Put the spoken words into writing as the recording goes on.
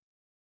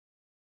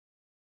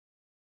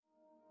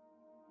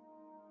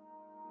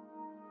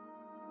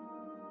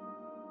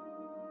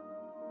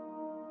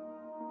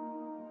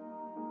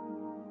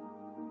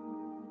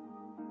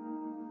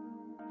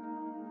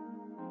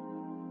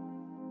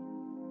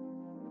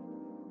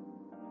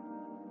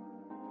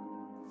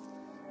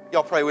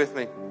Y'all pray with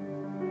me.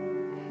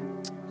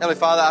 Heavenly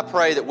Father, I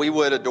pray that we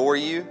would adore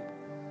you.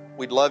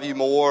 We'd love you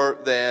more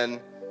than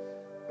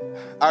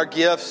our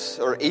gifts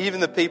or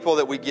even the people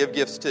that we give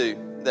gifts to.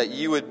 That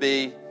you would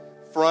be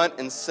front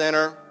and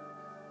center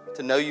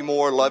to know you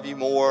more, love you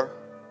more,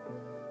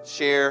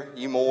 share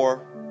you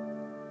more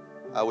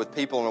with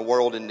people in a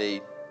world in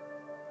need.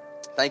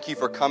 Thank you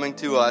for coming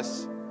to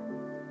us.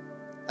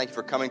 Thank you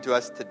for coming to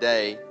us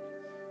today.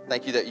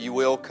 Thank you that you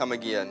will come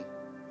again.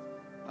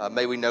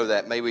 May we know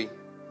that. May we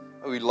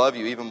love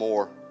you even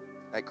more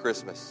at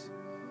Christmas.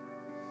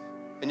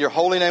 In your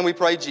holy name we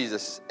pray,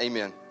 Jesus.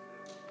 Amen.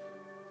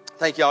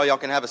 Thank y'all. Y'all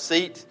can have a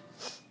seat.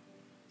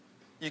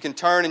 You can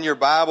turn in your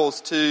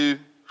Bibles to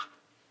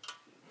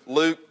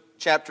Luke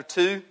chapter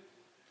 2.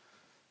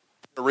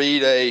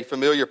 Read a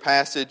familiar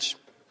passage.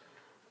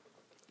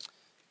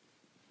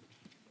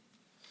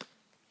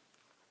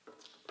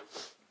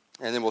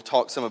 And then we'll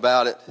talk some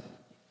about it.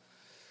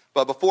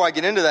 But before I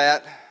get into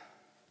that,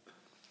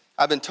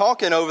 I've been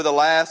talking over the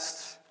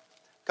last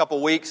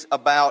couple weeks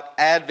about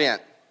Advent.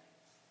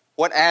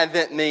 What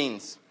Advent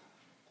means.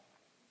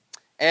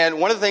 And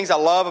one of the things I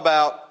love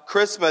about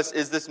Christmas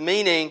is this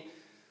meaning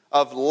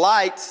of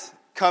light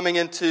coming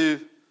into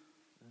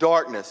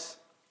darkness.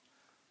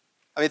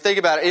 I mean, think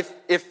about it.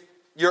 If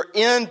you're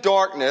in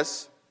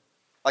darkness,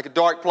 like a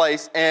dark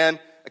place, and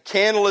a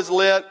candle is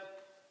lit,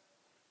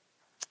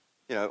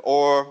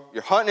 or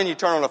you're hunting and you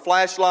turn on a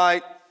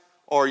flashlight,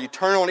 or you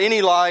turn on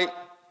any light,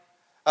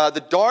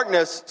 the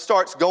darkness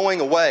starts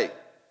going away.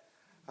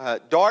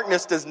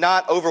 Darkness does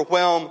not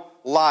overwhelm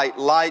light.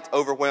 Light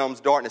overwhelms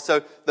darkness.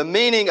 So the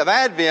meaning of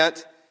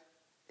Advent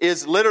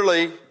is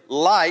literally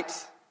light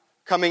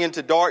coming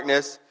into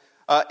darkness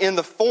in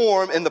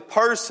the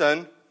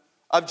person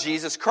of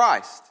Jesus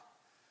Christ.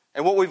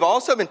 And what we've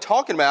also been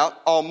talking about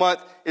all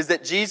month is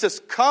that Jesus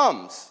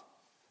comes.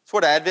 That's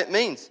what Advent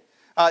means.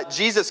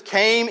 Jesus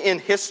came in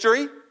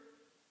history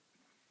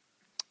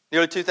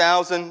nearly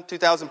 2,000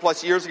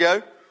 plus years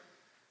ago.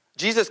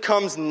 Jesus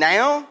comes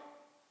now,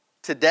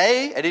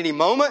 today, at any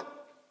moment,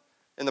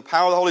 in the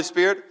power of the Holy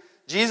Spirit.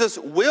 Jesus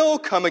will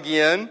come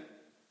again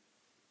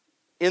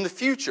in the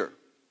future.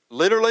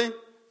 Literally,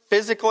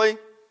 physically,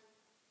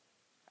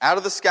 out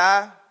of the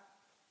sky.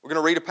 We're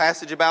going to read a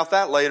passage about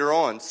that later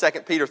on. 2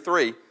 Peter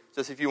 3,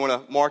 just if you want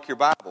to mark your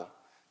Bible.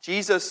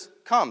 Jesus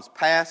comes,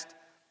 past,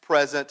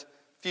 present,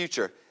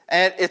 future.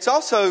 And it's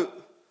also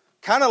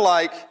kind of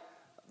like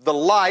the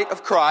light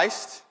of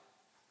Christ.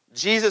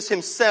 Jesus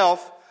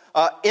himself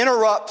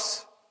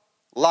interrupts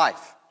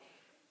life,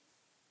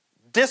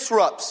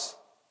 disrupts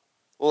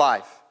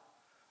life.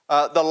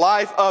 The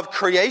life of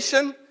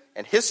creation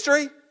and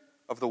history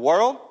of the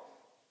world,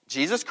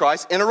 Jesus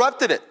Christ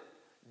interrupted it,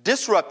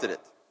 disrupted it.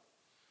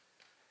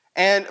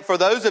 And for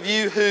those of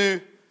you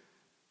who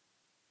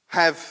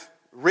have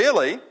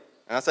really, and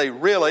I say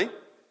really,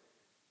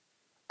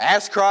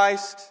 asked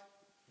Christ,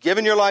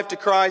 given your life to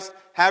Christ,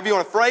 however you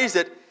want to phrase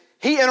it,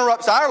 he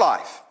interrupts our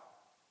life.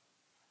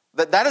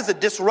 That is a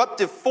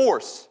disruptive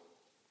force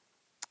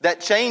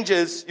that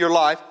changes your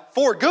life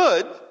for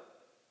good,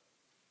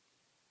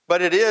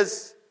 but it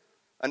is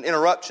an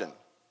interruption.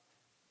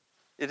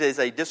 It is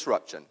a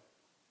disruption.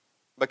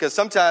 Because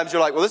sometimes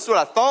you're like, well, this is what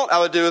I thought I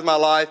would do with my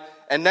life,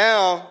 and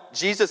now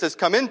Jesus has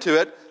come into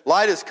it,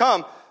 light has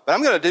come, but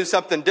I'm going to do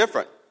something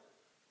different.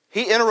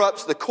 He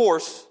interrupts the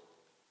course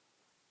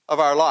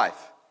of our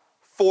life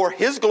for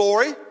his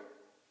glory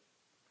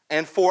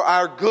and for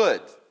our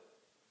good,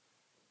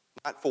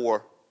 not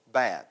for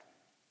bad.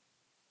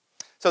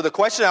 So the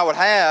question I would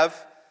have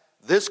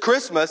this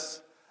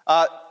Christmas,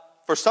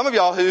 for some of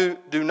y'all who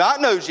do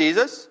not know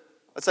Jesus,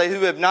 let's say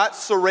who have not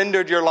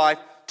surrendered your life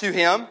to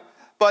him,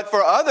 but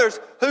for others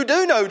who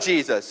do know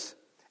Jesus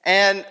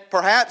and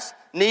perhaps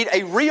need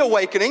a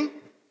reawakening,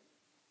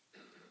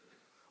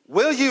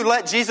 will you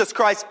let Jesus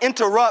Christ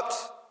interrupt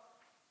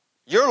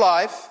your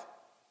life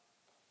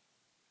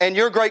and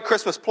your great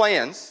Christmas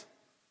plans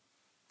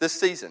this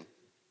season?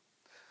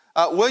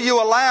 Will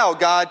you allow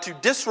God to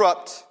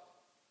disrupt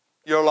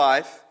your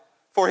life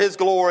for his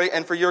glory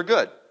and for your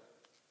good?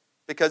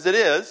 Because it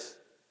is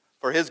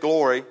for his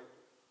glory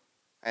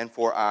and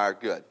for our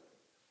good.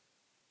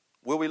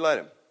 Will we let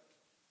him?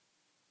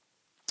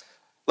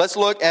 Let's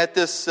look at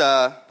this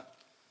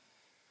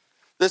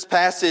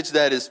passage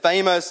that is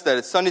famous, that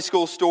is Sunday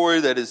school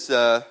story, that is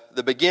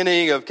the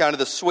beginning of kind of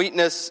the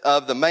sweetness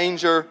of the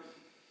manger,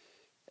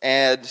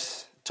 and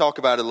talk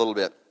about it a little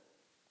bit.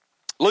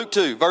 Luke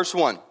 2, verse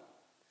 1.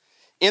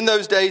 In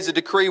those days, a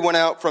decree went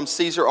out from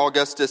Caesar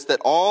Augustus that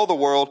all the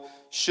world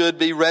should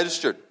be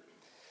registered.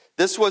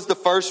 This was the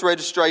first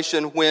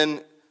registration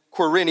when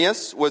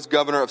Quirinius was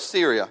governor of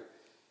Syria.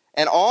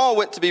 And all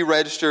went to be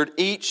registered,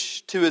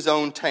 each to his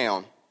own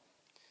town.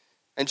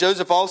 And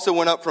Joseph also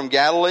went up from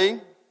Galilee,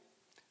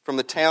 from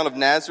the town of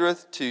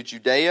Nazareth to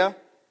Judea,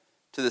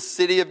 to the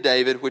city of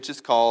David, which is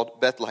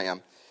called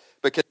Bethlehem,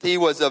 because he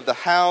was of the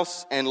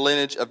house and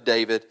lineage of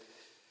David,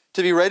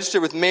 to be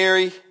registered with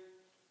Mary,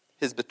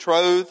 his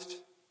betrothed,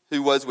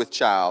 who was with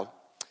child.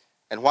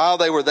 And while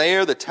they were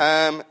there, the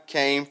time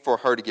came for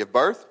her to give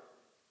birth.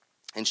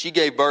 And she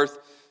gave birth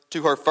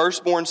to her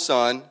firstborn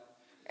son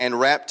and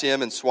wrapped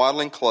him in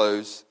swaddling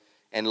clothes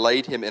and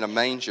laid him in a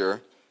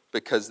manger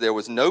because there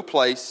was no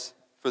place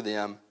for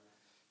them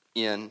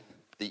in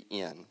the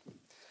inn.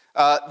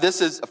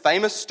 This is a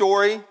famous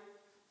story.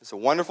 It's a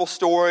wonderful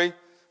story.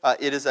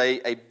 It is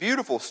a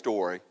beautiful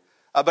story.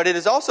 But it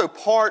is also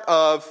part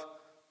of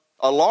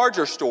a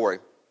larger story.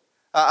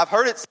 I've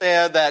heard it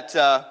said that,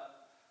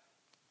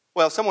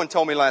 someone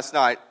told me last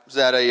night, was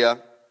at a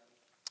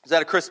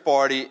Christmas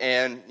party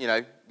and,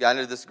 got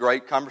into this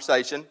great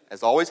conversation,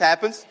 as always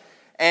happens.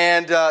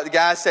 And the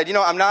guy said,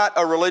 I'm not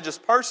a religious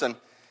person.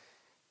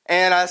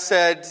 And I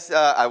said,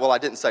 I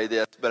didn't say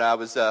this, but I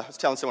was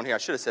telling someone here I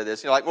should have said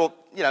this.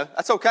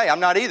 That's okay. I'm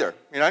not either,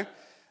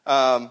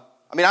 I'm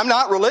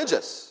not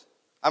religious.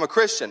 I'm a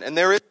Christian, and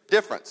there is a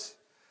difference.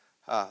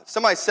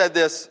 Somebody said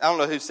this, I don't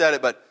know who said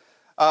it, but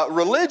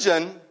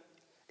religion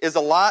is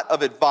a lot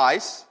of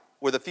advice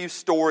with a few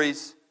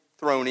stories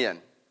thrown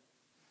in.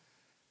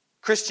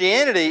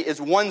 Christianity is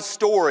one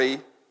story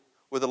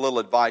with a little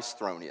advice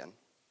thrown in.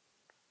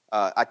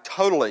 I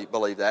totally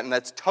believe that, and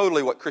that's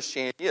totally what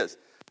Christianity is.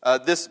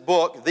 This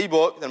book, the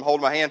book that I'm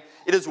holding in my hand,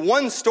 it is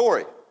one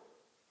story.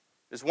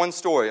 It's one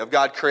story of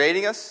God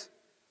creating us,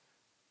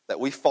 that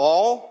we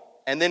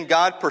fall, and then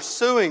God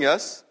pursuing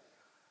us,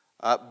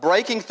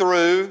 breaking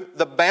through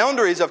the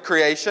boundaries of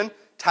creation,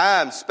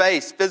 time,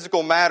 space,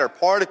 physical matter,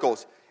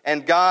 particles,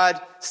 and God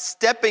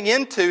stepping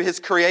into His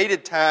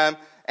created time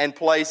and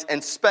place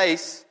and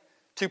space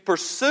to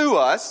pursue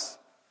us,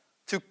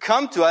 to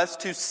come to us,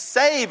 to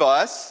save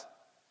us,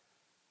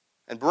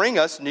 and bring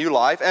us new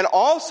life, and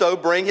also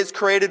bring His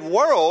created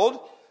world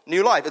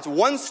new life. It's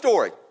one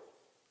story,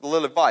 a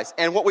little advice.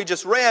 And what we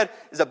just read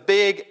is a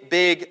big,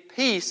 big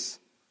piece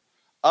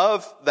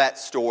of that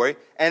story,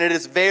 and it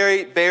is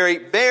very, very,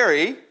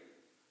 very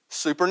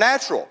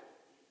supernatural.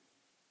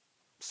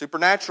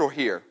 Supernatural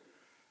here.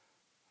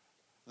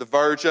 The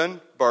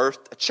virgin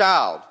birthed a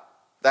child.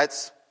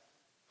 That's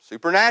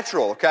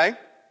supernatural, okay?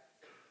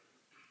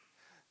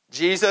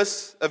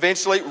 Jesus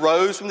eventually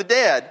rose from the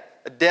dead.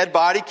 A dead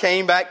body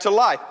came back to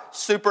life.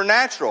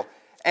 Supernatural.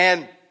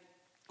 And,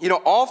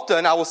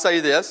 often I will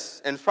say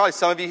this, and probably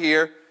some of you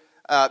here,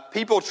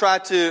 people try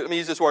to, let me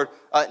use this word,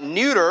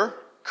 neuter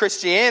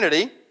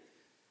Christianity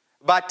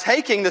by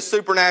taking the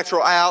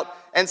supernatural out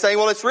and saying,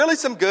 well, it's really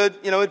some good,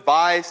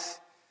 advice.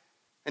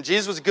 And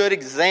Jesus was a good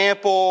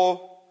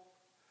example.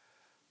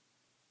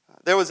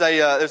 There's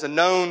a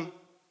known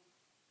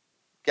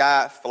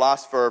guy,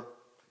 philosopher.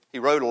 He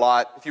wrote a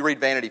lot. If you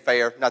read Vanity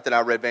Fair, not that I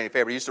read Vanity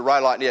Fair, but he used to write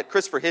a lot in it.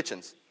 Christopher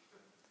Hitchens.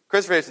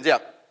 Yeah.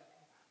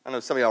 I know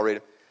some of y'all read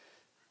it.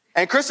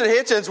 And Christopher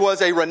Hitchens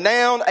was a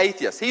renowned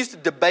atheist. He used to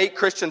debate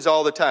Christians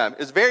all the time. It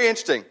was very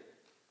interesting.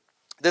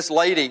 This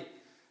lady,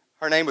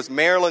 her name was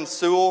Marilyn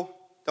Sewell.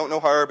 Don't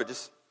know her, but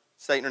just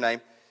stating her name.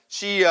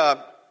 She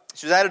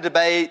was at a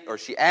debate, or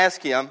she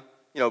asked him,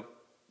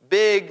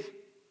 big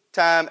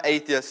time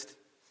atheist.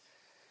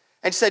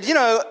 And she said,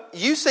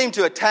 you seem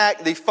to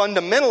attack the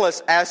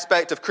fundamentalist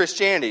aspect of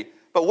Christianity.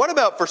 But what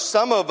about for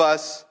some of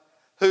us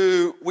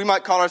who we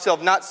might call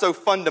ourselves not so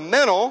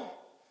fundamental,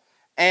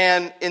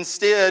 and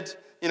instead,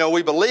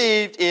 we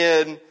believed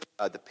in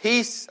the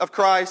peace of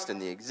Christ and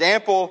the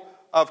example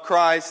of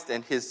Christ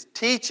and His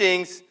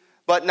teachings,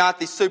 but not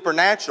the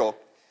supernatural.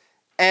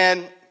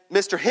 And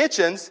Mr.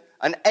 Hitchens,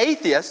 an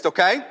atheist,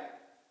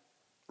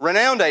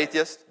 renowned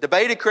atheist,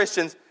 debated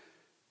Christians,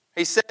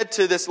 he said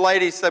to this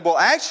lady, he said, well,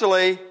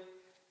 actually,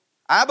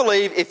 I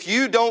believe if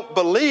you don't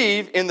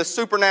believe in the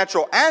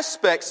supernatural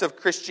aspects of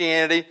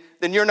Christianity,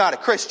 then you're not a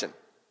Christian.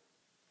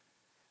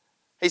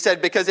 He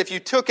said, because if you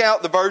took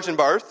out the virgin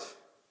birth,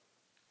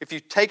 if you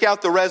take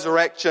out the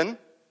resurrection,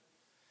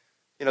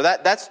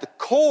 that's the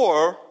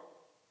core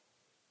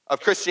of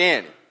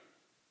Christianity.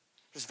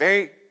 It's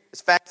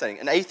fascinating.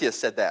 An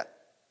atheist said that.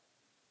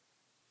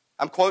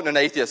 I'm quoting an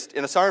atheist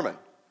in a sermon.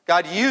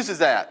 God uses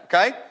that,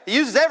 okay? He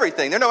uses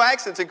everything. There are no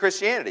accidents in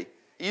Christianity.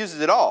 He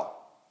uses it all.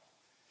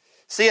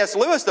 C.S.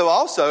 Lewis, though,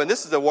 also, and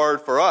this is a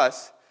word for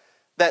us,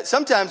 that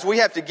sometimes we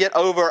have to get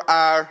over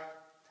our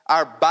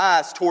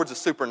bias towards the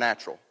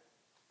supernatural.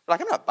 I'm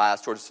not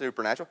biased towards the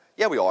supernatural.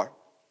 Yeah, we are.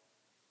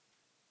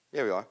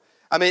 Yeah, we are.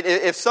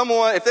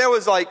 If there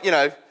was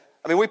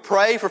we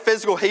pray for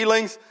physical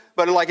healings,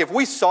 but if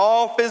we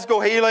saw physical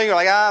healing,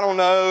 I don't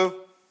know.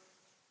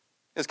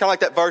 It's kind of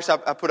like that verse I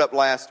put up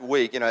last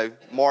week,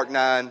 Mark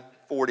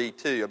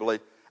 9:42, I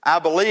believe. I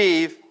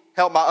believe,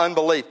 help my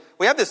unbelief.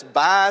 We have this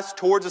bias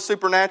towards the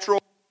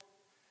supernatural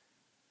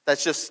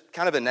that's just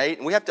kind of innate,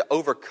 and we have to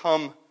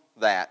overcome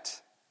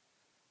that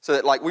so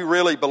that we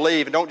really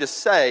believe and don't just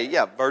say,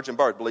 yeah, virgin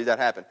birth, believe that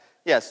happened.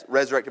 Yes,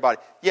 resurrected body.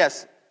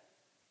 Yes,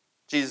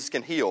 Jesus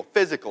can heal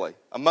physically,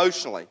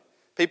 emotionally.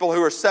 People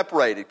who are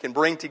separated can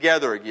bring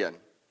together again.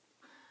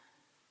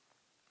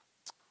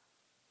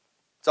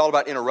 It's all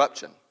about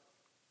interruption.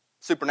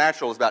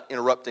 Supernatural is about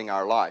interrupting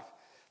our life.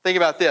 Think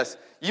about this.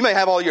 You may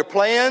have all your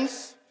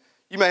plans.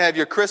 You may have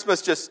your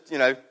Christmas just,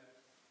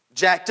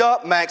 jacked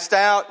up, maxed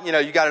out.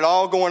 You got it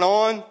all going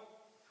on.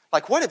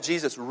 What if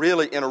Jesus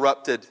really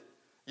interrupted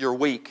your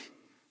week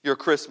your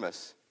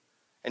Christmas.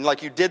 And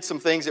like you did some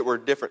things that were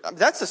different. I mean,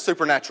 that's a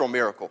supernatural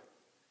miracle.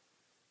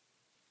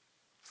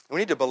 We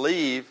need to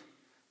believe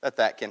that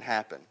that can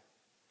happen.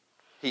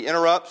 He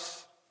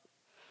interrupts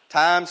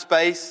time,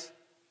 space,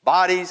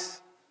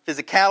 bodies,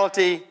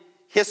 physicality,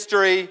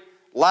 history,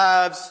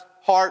 lives,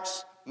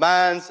 hearts,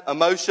 minds,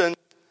 emotions.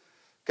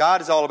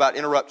 God is all about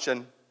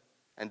interruption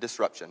and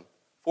disruption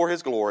for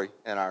His glory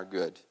and our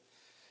good.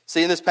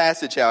 See in this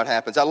passage how it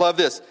happens. I love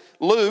this.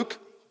 Luke,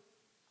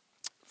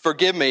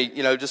 forgive me,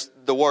 just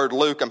the word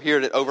Luke, I'm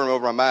hearing it over and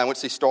over in my mind. I went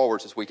to see Star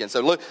Wars this weekend.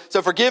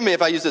 So forgive me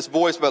if I use this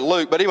voice about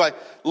Luke. But anyway,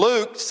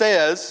 Luke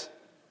says,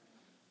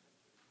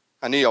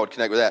 I knew y'all would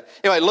connect with that.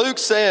 Anyway, Luke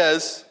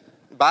says,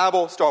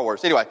 Bible, Star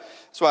Wars. Anyway,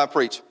 that's why I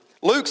preach.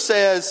 Luke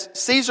says,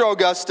 Caesar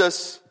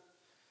Augustus,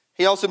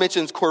 he also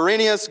mentions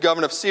Quirinius,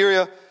 governor of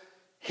Syria.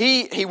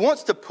 He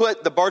wants to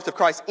put the birth of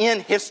Christ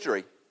in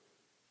history.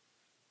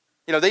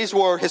 These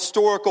were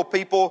historical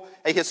people,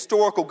 a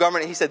historical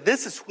government. He said,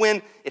 this is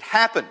when it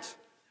happened.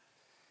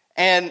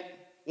 And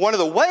one of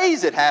the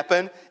ways it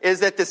happened is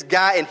that this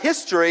guy in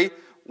history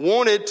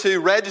wanted to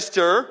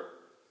register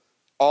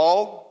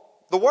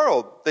all the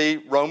world, the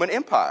Roman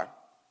Empire.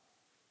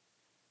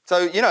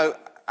 So,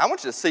 I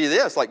want you to see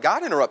this. Like,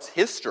 God interrupts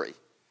history.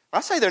 When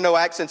I say there are no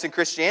accidents in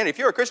Christianity, if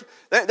you're a Christian,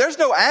 there's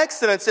no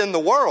accidents in the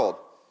world.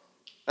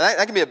 And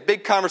that can be a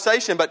big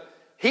conversation, but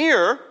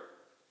here,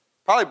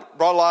 probably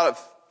brought a lot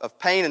of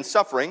pain and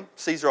suffering,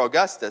 Caesar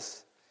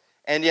Augustus,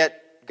 and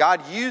yet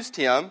God used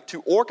him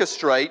to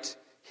orchestrate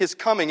his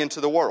coming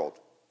into the world.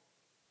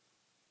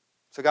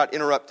 So God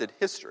interrupted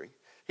history.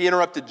 He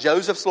interrupted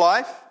Joseph's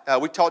life.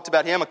 We talked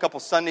about him a couple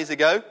Sundays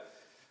ago.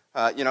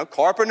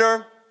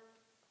 Carpenter,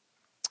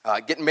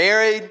 getting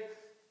married,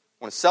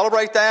 want to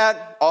celebrate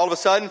that. All of a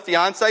sudden,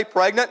 fiance,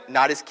 pregnant,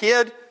 not his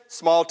kid,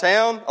 small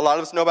town. A lot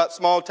of us know about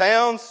small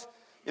towns.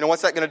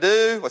 What's that going to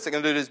do? What's that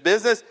going to do to his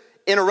business?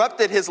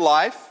 Interrupted his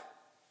life.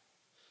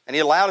 And he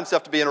allowed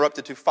himself to be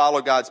interrupted to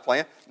follow God's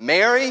plan.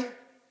 Mary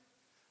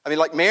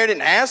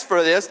didn't ask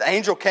for this. The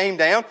angel came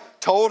down,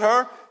 told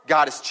her,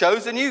 God has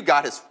chosen you.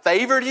 God has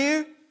favored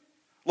you.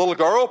 Little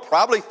girl,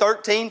 probably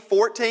 13,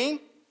 14,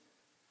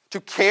 to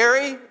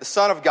carry the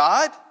Son of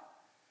God.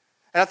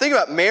 And I think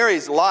about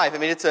Mary's life.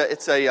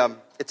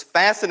 It's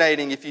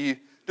fascinating if you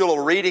do a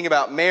little reading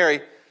about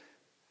Mary.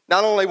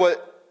 Not only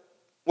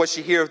was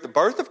she here at the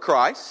birth of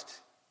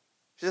Christ,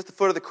 she's at the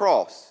foot of the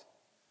cross.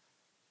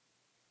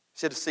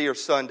 She had to see her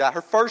son die.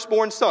 Her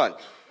firstborn son.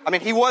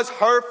 He was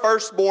her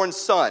firstborn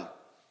son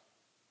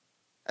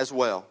as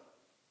well.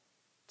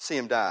 See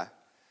him die.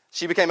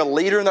 She became a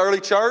leader in the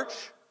early church.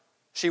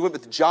 She went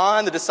with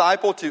John, the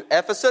disciple, to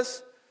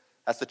Ephesus.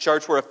 That's the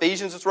church where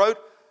Ephesians was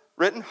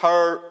written.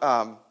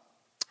 Her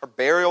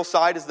burial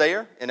site is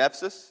there in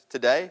Ephesus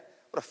today.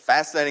 What a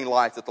fascinating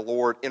life that the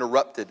Lord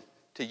interrupted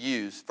to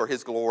use for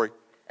His glory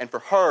and for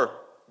her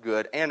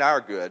good and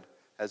our good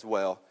as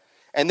well.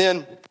 And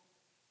then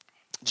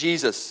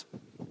Jesus,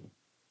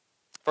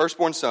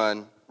 firstborn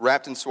son,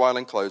 wrapped in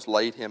swaddling clothes,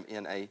 laid him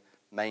in a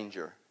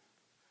manger.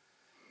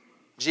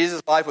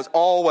 Jesus' life was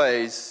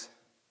always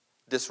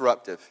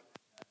disruptive.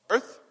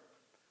 Earth,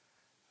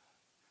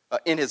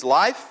 in his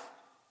life,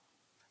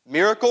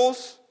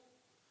 miracles,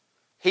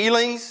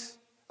 healings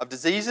of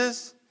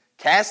diseases,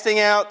 casting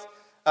out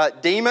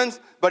demons,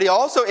 but he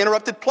also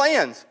interrupted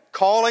plans,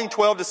 calling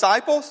 12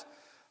 disciples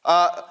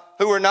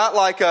who were not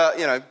like a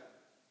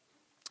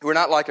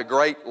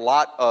great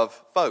lot of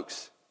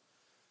folks,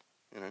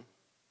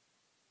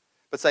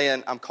 but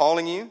saying, I'm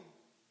calling you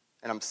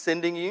and I'm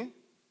sending you.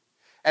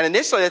 And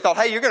initially they thought,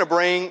 hey, you're going to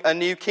bring a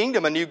new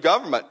kingdom, a new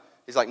government.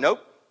 He's like, nope,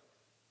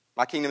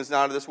 my kingdom is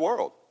not of this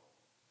world.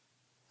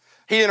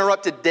 He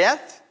interrupted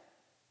death.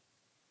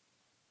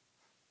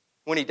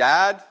 When he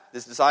died,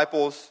 his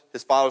disciples,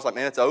 his followers, like,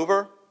 man, it's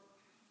over.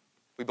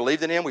 We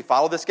believed in him. We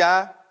followed this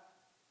guy.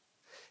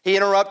 He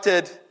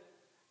interrupted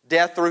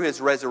death through his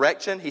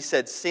resurrection. He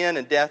said sin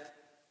and death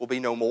will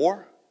be no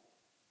more.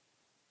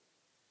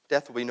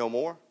 Death will be no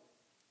more.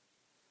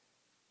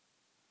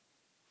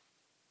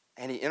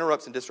 And he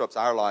interrupts and disrupts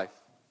our life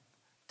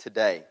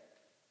today.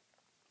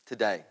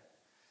 Today.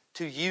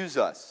 To use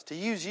us. To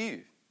use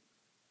you.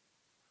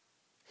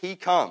 He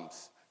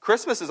comes.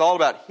 Christmas is all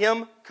about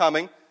him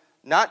coming,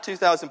 not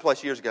 2,000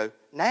 plus years ago.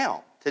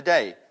 Now.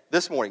 Today.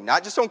 This morning.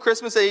 Not just on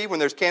Christmas Eve when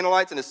there's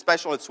candlelights and it's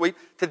special and it's sweet.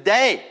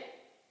 Today.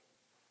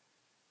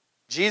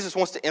 Jesus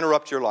wants to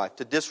interrupt your life.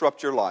 To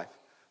disrupt your life.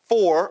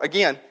 For,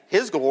 again,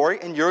 his glory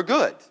and your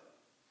good.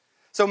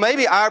 So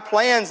maybe our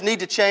plans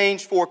need to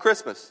change for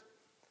Christmas.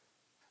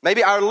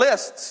 Maybe our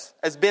lists,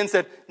 as Ben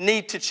said,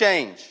 need to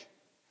change.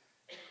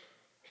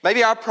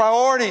 Maybe our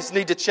priorities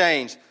need to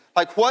change.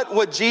 Like, what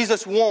would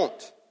Jesus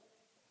want?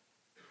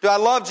 Do I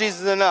love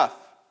Jesus enough?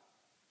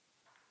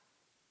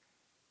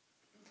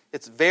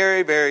 It's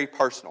very, very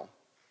personal.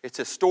 It's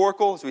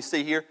historical, as we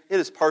see here. It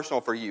is personal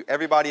for you,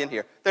 everybody in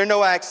here. There are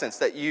no accents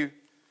that you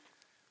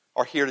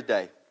are here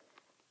today.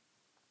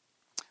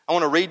 I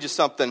want to read you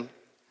something.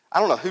 I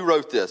don't know who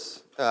wrote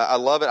this. I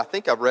love it. I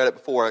think I've read it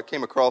before. I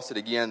came across it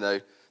again, though.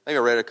 Maybe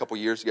I read it a couple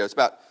years ago. It's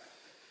about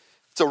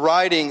It's a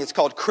writing, it's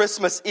called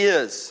Christmas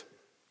Is.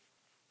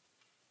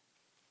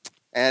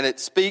 And it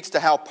speaks to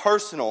how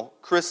personal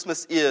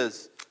Christmas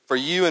is for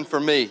you and for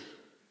me.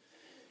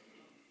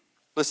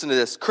 Listen to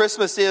this.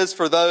 Christmas is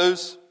for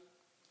those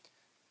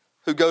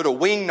who go to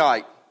wing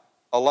night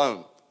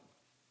alone.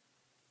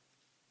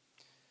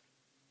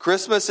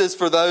 Christmas is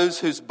for those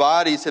whose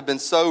bodies have been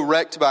so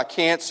wrecked by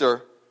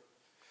cancer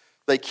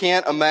they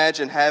can't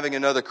imagine having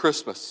another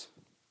Christmas.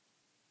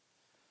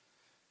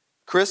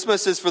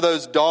 Christmas is for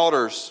those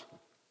daughters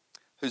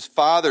whose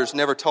fathers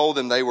never told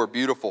them they were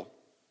beautiful.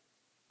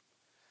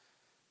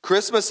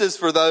 Christmas is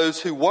for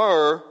those who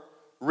were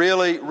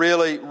really,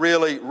 really,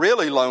 really,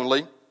 really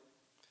lonely,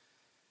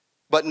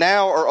 but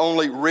now are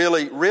only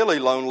really, really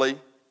lonely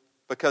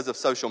because of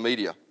social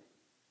media.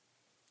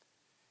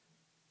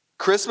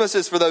 Christmas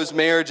is for those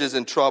marriages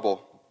in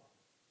trouble.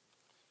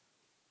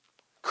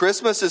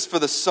 Christmas is for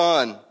the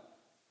son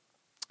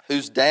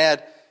whose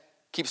dad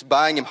keeps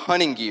buying him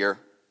hunting gear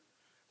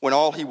when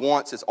all he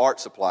wants is art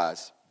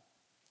supplies.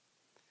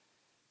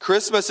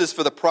 Christmas is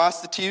for the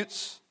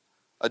prostitutes,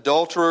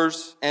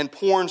 adulterers, and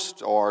porn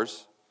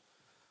stars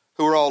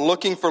who are all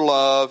looking for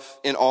love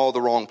in all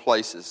the wrong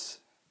places.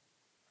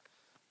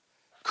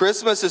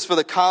 Christmas is for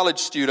the college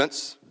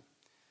students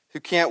who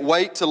can't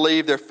wait to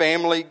leave their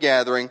family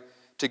gathering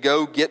to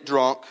go get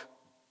drunk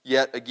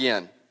yet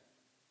again.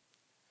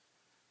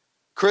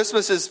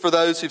 Christmas is for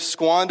those who've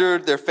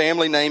squandered their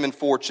family name and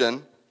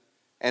fortune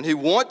and who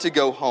want to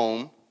go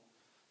home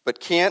but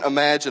can't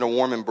imagine a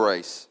warm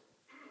embrace.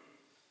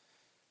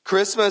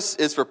 Christmas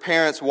is for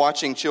parents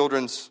watching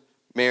children's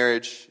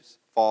marriage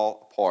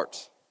fall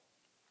apart.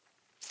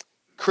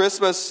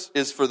 Christmas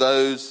is for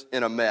those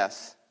in a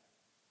mess.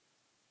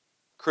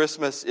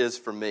 Christmas is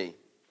for me.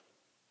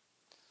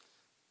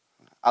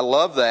 I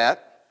love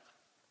that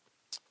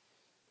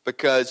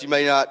because you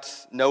may not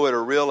know it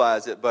or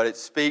realize it, but it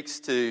speaks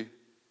to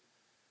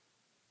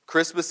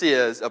Christmas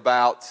is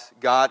about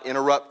God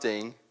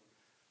interrupting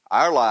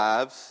our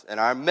lives and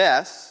our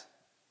mess.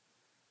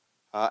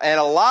 And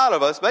a lot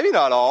of us, maybe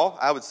not all,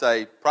 I would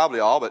say probably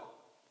all, but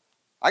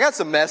I got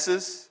some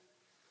messes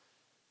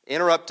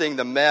interrupting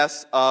the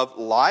mess of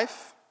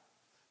life,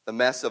 the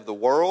mess of the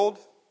world,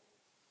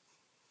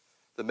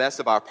 the mess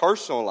of our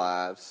personal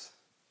lives,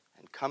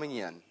 and coming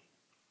in.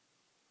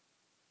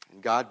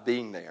 And God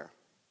being there,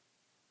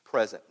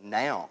 present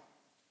now.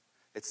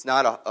 It's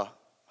not a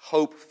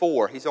hope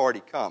for, He's already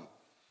come.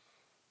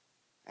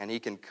 And He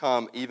can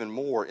come even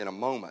more in a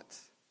moment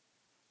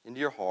into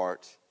your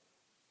heart,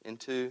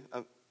 into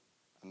a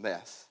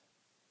mess,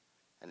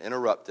 and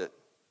interrupt it,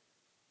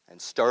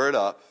 and stir it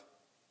up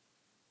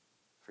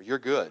for your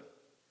good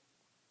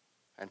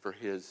and for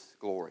His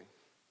glory.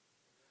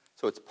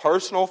 So it's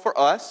personal for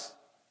us,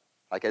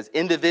 like as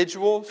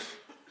individuals,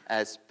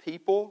 as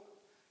people.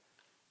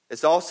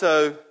 It's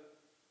also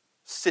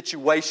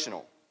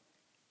situational.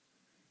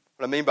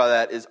 What I mean by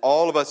that is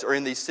all of us are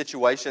in these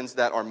situations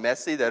that are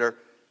messy, that are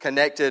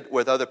connected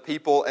with other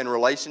people and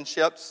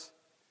relationships.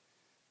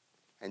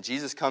 And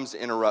Jesus comes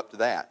to interrupt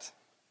that.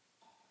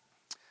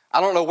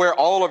 I don't know where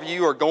all of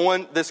you are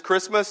going this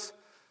Christmas,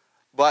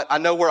 but I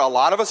know where a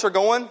lot of us are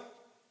going.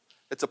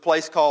 It's a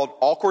place called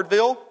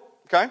Awkwardville,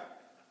 okay?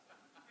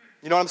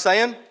 You know what I'm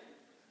saying?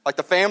 Like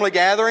the family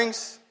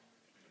gatherings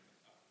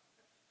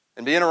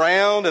and being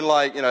around and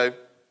like, you know,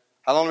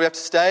 how long do we have to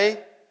stay?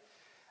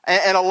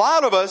 And a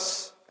lot of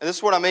us, and this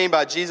is what I mean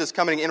by Jesus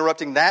coming and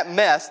interrupting that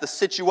mess, the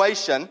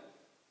situation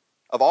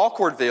of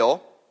Awkwardville,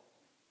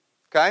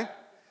 okay?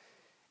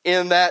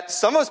 In that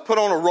some of us put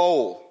on a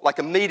role, like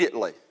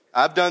immediately.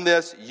 I've done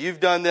this, you've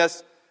done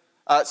this.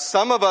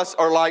 Some of us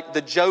are like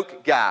the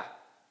joke guy.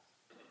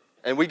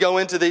 And we go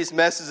into these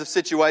messes of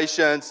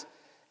situations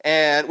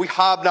and we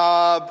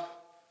hobnob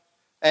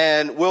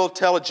and we'll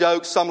tell a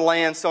joke, some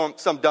land, some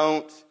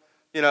don't.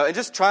 You know, and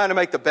just trying to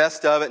make the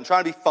best of it and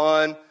trying to be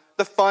fun.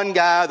 The fun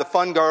guy, the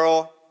fun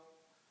girl.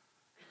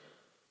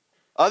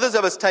 Others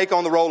of us take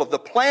on the role of the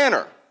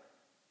planner.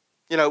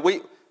 You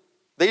know,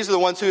 these are the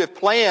ones who have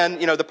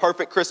planned, you know, the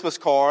perfect Christmas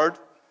card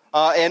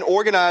and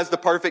organized the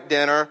perfect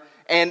dinner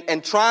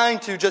and trying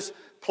to just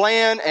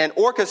plan and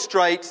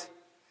orchestrate,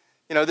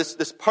 you know,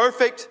 this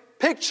perfect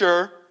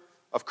picture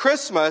of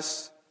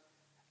Christmas.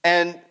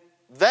 And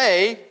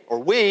they, or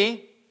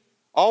we,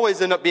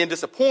 always end up being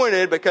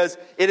disappointed because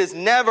it is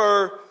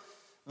never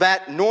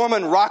that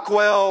Norman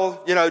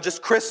Rockwell, you know,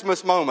 just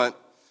Christmas moment.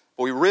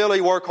 But we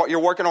really work hard. You're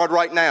working hard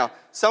right now.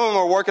 Some of them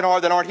are working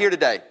hard that aren't here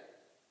today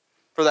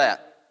for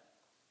that.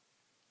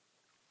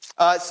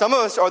 Some of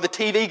us are the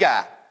TV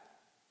guy.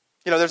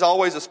 You know, there's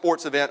always a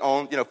sports event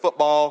on, you know,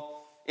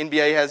 football,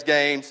 NBA has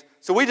games.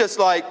 So we just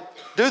like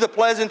do the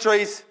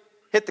pleasantries,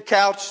 hit the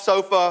couch,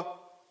 sofa,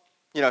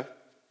 you know,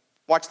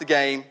 watch the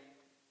game.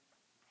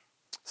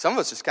 Some of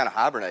us just kind of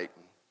hibernate,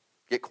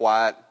 get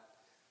quiet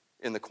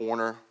in the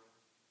corner.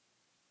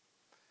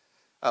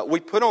 We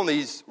put on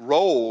these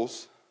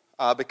roles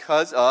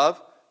because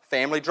of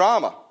family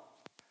drama.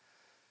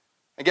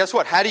 And guess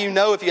what? How do you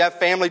know if you have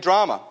family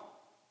drama?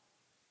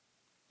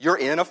 You're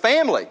in a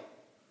family.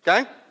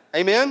 Okay?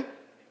 Amen?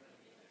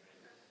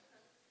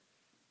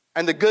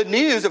 And the good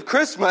news of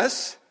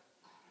Christmas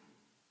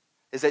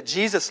is that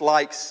Jesus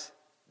likes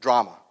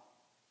drama.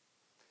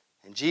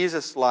 And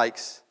Jesus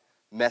likes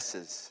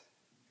messes.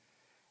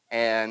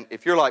 And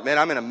if you're like, man,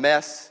 I'm in a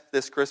mess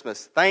this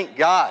Christmas, thank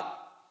God.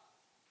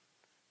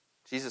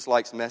 Jesus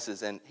likes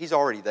messes, and He's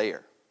already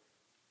there.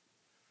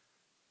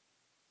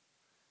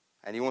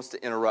 And He wants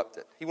to interrupt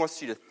it. He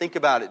wants you to think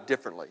about it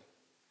differently.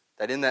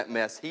 That in that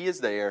mess, He is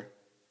there.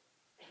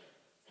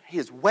 He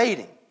is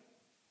waiting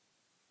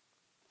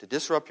to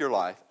disrupt your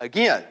life.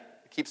 Again,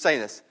 I keep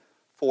saying this,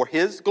 for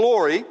His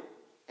glory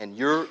and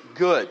your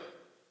good.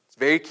 It's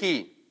very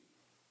key.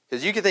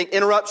 Because you can think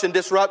interruption,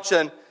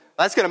 disruption,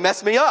 that's going to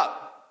mess me up.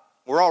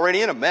 We're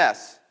already in a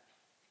mess.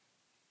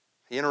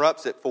 He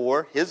interrupts it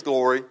for His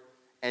glory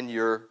and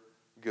your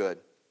good.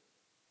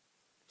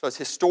 So it's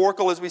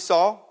historical, as we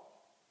saw,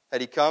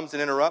 that He comes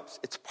and interrupts.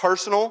 It's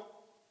personal.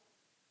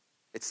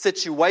 It's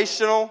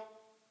situational.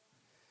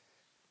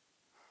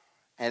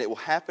 And it will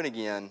happen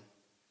again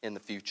in the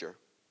future.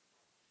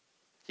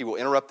 He will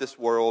interrupt this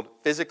world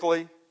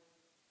physically,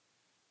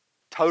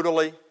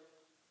 totally,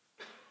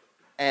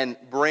 and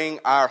bring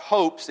our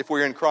hopes, if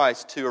we're in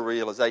Christ, to a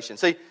realization.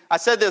 See, I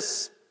said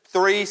this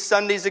 3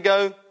 Sundays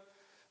ago.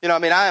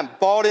 I am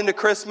bought into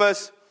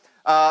Christmas,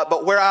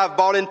 but where I've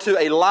bought into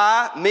a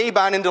lie, me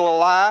buying into a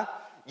lie,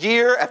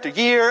 year after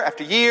year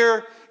after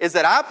year, is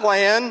that I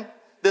plan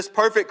this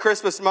perfect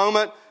Christmas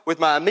moment with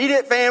my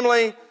immediate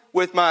family,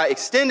 with my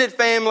extended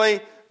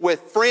family, with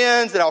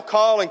friends that I'll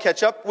call and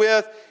catch up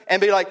with,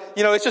 and be like,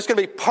 it's just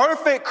going to be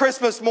perfect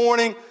Christmas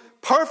morning,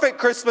 perfect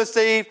Christmas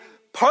Eve,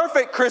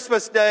 perfect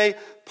Christmas Day,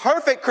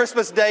 perfect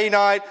Christmas Day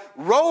night,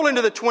 roll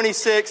into the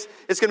 26th.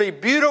 It's going to be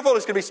beautiful.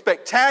 It's going to be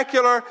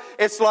spectacular.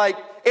 It's like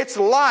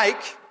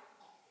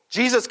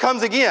Jesus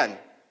comes again.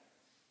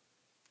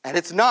 And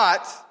it's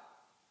not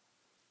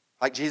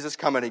like Jesus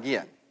coming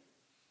again.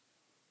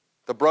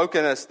 The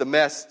brokenness, the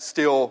mess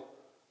still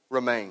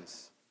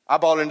remains. I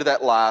bought into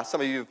that lie.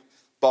 Some of you have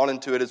bought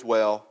into it as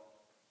well.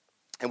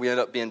 And we end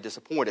up being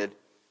disappointed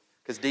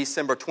because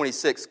December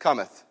 26th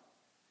cometh.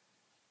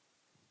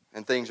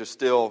 And things are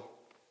still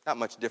not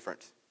much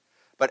different.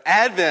 But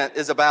Advent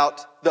is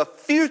about the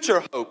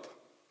future hope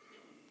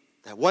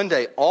that one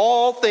day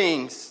all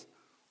things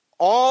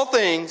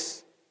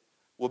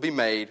will be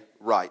made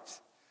right.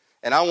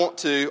 And I want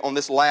to, on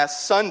this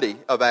last Sunday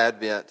of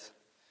Advent,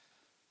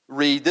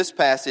 read this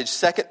passage,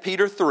 2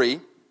 Peter 3,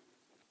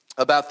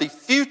 about the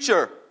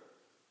future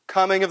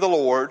coming of the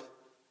Lord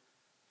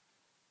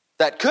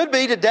that could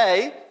be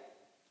today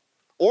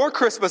or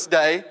Christmas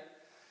Day.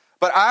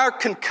 But our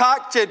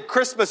concocted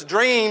Christmas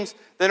dreams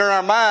that are in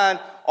our mind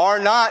are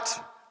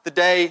not the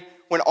day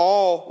when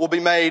all will be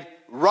made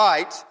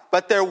right.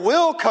 But there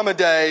will come a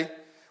day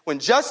when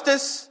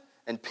justice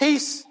and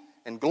peace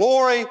and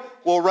glory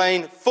will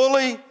reign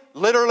fully,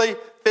 literally,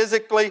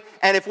 physically.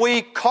 And if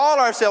we call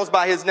ourselves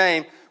by His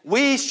name,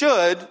 we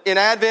should, in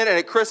Advent and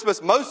at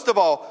Christmas, most of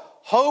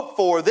all, hope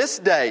for this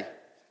day,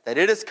 that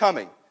it is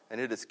coming, and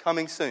it is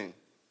coming soon.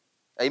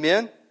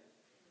 Amen?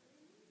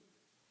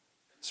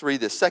 Let's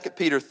read this. 2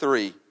 Peter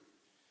 3,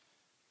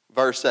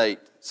 verse 8.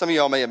 Some of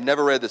y'all may have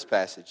never read this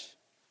passage.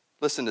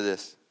 Listen to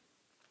this.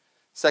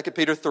 2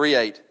 Peter 3,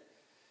 8.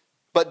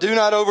 But do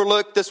not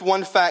overlook this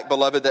one fact,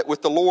 beloved, that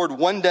with the Lord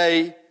 1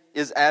 day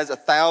is as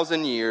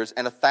 1,000 years,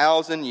 and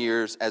 1,000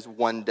 years as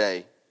 1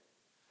 day.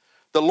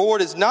 The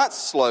Lord is not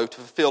slow to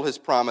fulfill His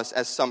promise,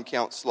 as some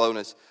count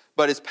slowness,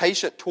 but is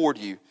patient toward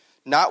you,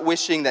 not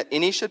wishing that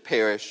any should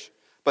perish,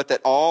 but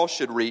that all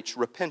should reach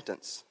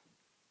repentance.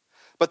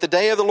 But the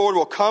day of the Lord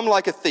will come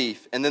like a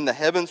thief, and then the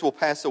heavens will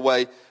pass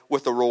away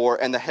with a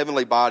roar, and the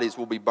heavenly bodies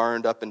will be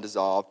burned up and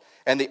dissolved,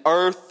 and the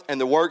earth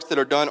and the works that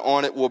are done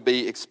on it will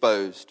be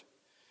exposed.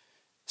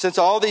 Since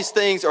all these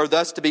things are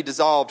thus to be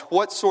dissolved,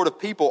 what sort of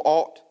people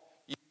ought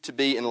you to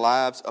be in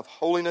lives of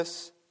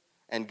holiness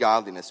and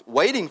godliness,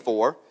 waiting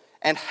for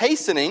and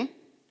hastening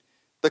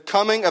the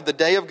coming of the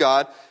day of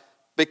God,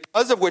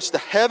 because of which the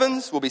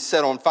heavens will be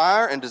set on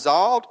fire and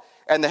dissolved,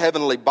 and the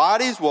heavenly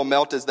bodies will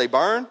melt as they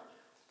burn?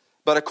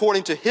 But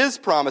according to His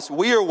promise,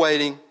 we are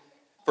waiting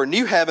for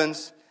new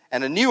heavens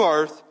and a new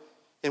earth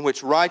in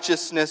which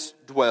righteousness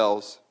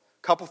dwells.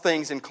 A couple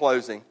things in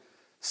closing.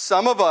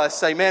 Some of us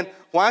say, man,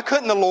 why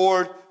couldn't the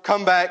Lord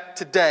come back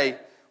today?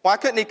 Why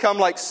couldn't He come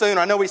like soon?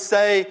 I know we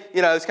say,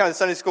 it's kind of the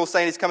Sunday school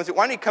saying He's coming soon.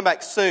 Why didn't He come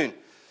back soon?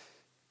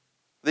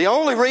 The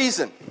only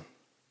reason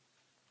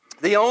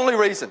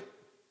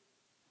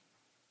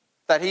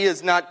that He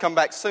has not come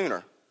back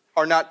sooner,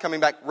 or not coming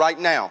back right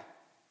now,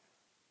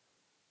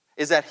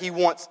 is that He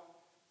wants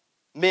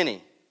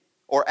many,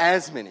 or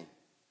as many,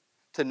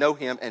 to know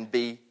Him and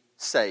be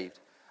saved.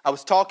 I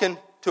was talking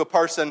to a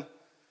person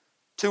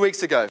 2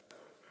 weeks ago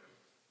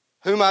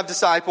whom I've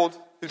discipled,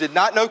 who did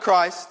not know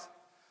Christ,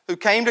 who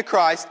came to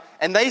Christ,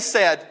 and they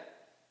said,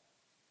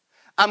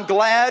 I'm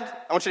glad,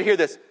 I want you to hear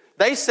this,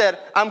 they said,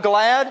 I'm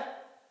glad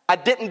I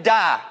didn't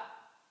die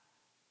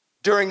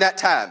during that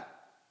time.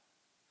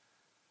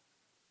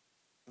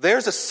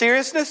 There's a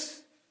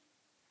seriousness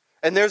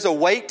and there's a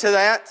weight to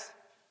that.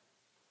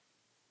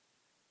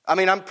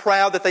 I'm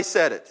proud that they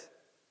said it.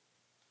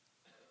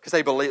 Because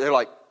they believe, they're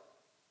like,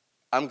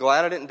 I'm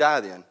glad I didn't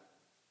die then.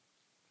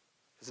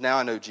 Because now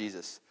I know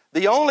Jesus.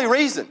 The only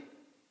reason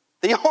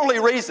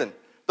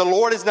the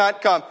Lord has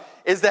not come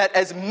is that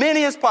as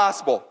many as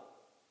possible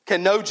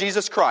can know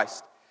Jesus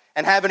Christ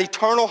and have an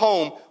eternal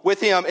home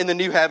with Him in the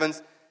new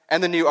heavens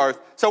and the new earth.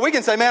 So we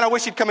can say, man, I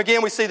wish He'd come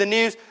again. We see the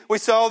news. We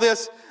saw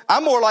this.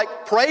 I'm more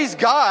like, praise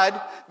God,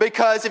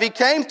 because if He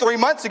came 3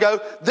 months ago,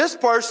 this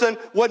person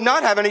would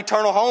not have an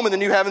eternal home in the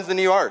new heavens and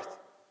the new earth.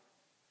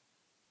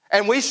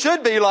 And we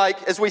should be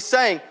like, as we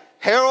sang,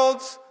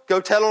 heralds, go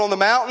tell it on the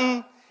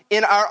mountain,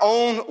 in our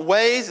own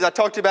ways. As I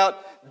talked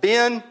about,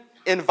 being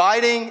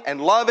inviting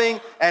and loving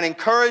and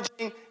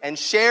encouraging and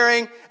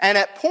sharing. And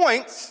at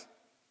points,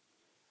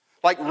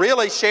 like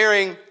really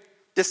sharing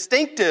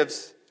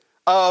distinctives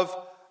of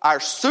our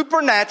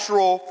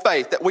supernatural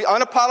faith, that we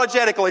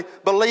unapologetically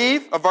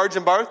believe a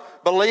virgin birth,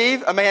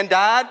 believe a man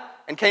died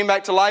and came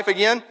back to life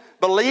again,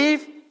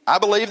 I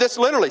believe this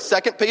literally,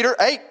 2 Peter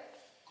 8,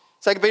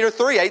 2 Peter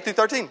 3, 8 through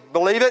 13.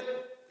 Believe it,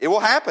 it will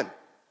happen.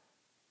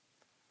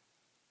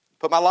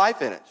 Put my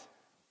life in it.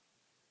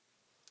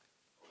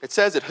 It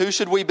says that who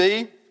should we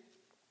be?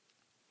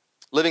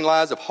 Living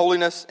lives of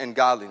holiness and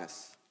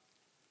godliness.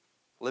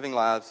 Living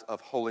lives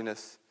of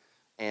holiness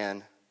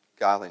and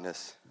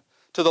godliness.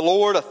 To the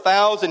Lord,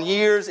 1,000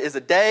 years is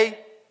a day.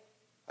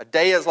 A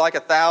day is like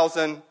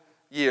 1,000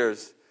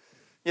 years.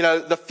 You know,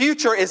 the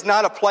future is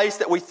not a place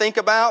that we think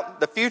about.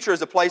 The future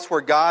is a place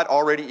where God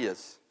already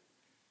is.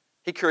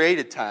 He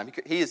created time.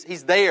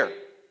 He's there.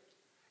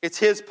 It's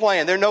His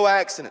plan. There are no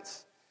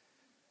accidents.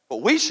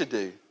 What we should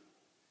do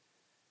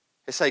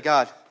is say,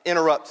 God,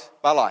 interrupt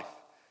my life.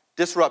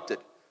 Disrupt it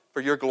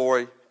for your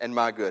glory and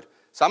my good.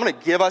 So I'm going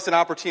to give us an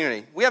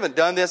opportunity. We haven't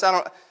done this,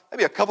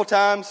 maybe a couple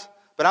times,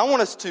 but I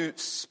want us to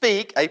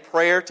speak a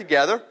prayer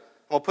together.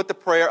 I'm going to put the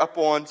prayer up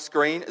on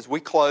screen as we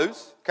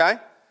close, okay?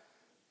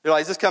 You're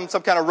like, is this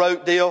some kind of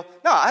rote deal?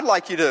 No, I'd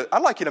like you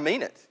to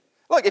mean it.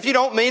 Look, if you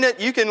don't mean it,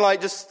 you can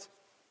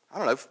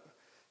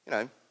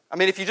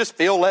if you just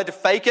feel led to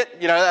fake it,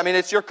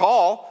 it's your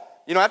call.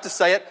 You don't have to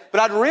say it.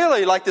 But I'd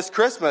really like this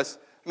Christmas,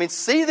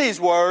 see these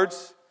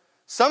words.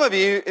 Some of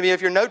you,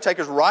 if you're note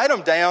takers, write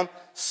them down,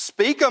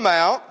 speak them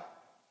out.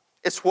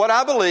 It's what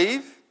I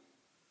believe,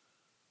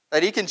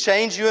 that He can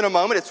change you in a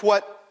moment. It's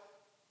what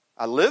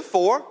I live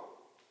for,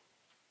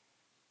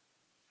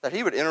 that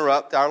He would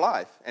interrupt our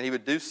life, and He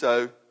would do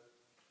so.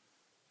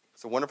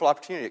 It's a wonderful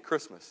opportunity at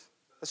Christmas.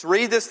 Let's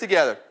read this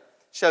together. It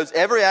shows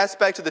every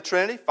aspect of the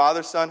Trinity,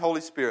 Father, Son,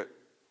 Holy Spirit.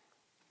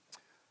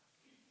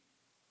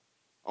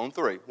 On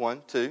 3.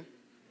 1, 2,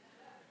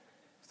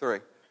 3.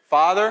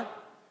 Father,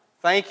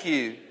 thank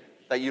you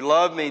that you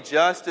love me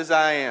just as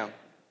I am.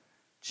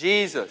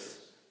 Jesus,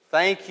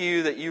 thank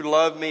you that you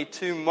love me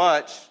too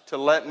much to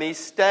let me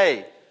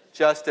stay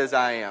just as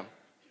I am.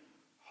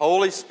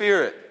 Holy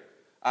Spirit,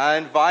 I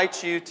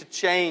invite you to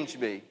change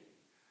me.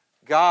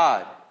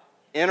 God,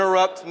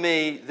 interrupt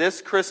me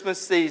this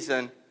Christmas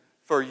season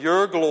for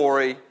your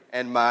glory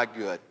and my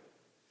good.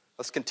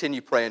 Let's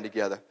continue praying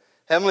together.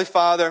 Heavenly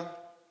Father,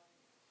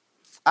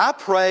 I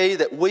pray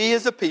that we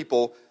as a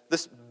people,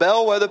 this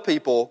bellwether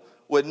people,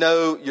 would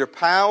know your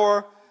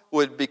power,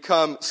 would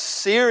become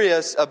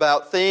serious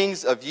about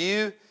things of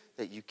you,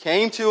 that you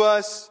came to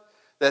us,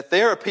 that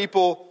there are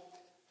people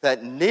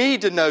that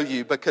need to know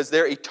you because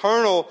their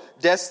eternal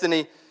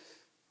destiny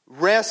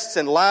rests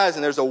and lies,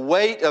 and there's a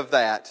weight of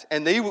that.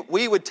 And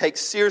we would take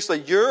seriously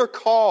your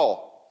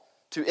call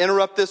to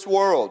interrupt this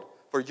world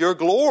for your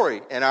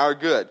glory and our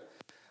good.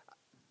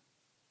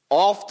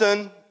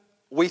 Often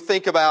we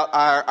think about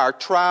our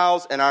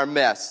trials and our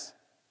mess,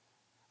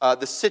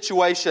 the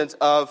situations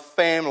of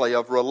family,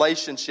 of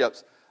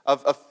relationships,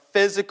 of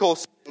physical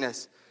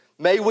sickness.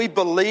 May we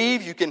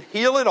believe you can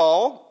heal it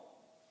all,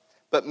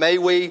 but may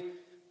we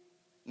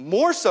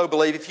more so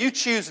believe if you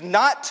choose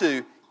not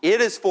to,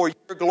 it is for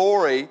your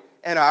glory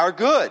and our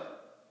good.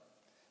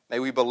 May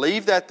we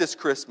believe that this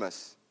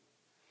Christmas.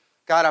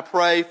 God, I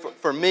pray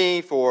for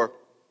me, for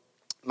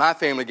my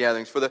family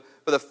gatherings, for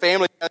the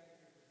family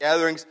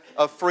gatherings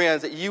of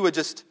friends, that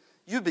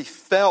you'd be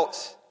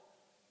felt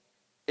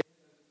in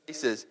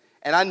places.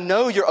 And I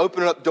know you're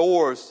opening up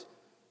doors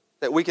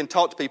that we can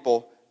talk to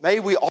people. May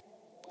we all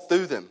walk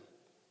through them,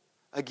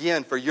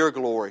 again, for your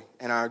glory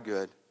and our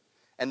good.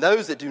 And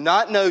those that do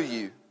not know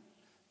you,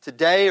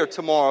 today or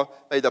tomorrow,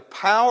 may the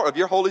power of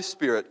your Holy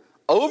Spirit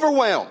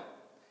overwhelm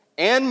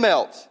and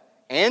melt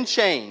and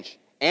change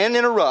and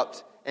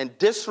interrupt and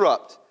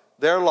disrupt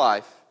their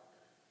life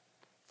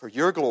for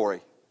your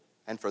glory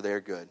and for their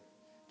good.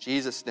 In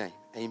Jesus' name,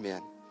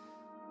 amen.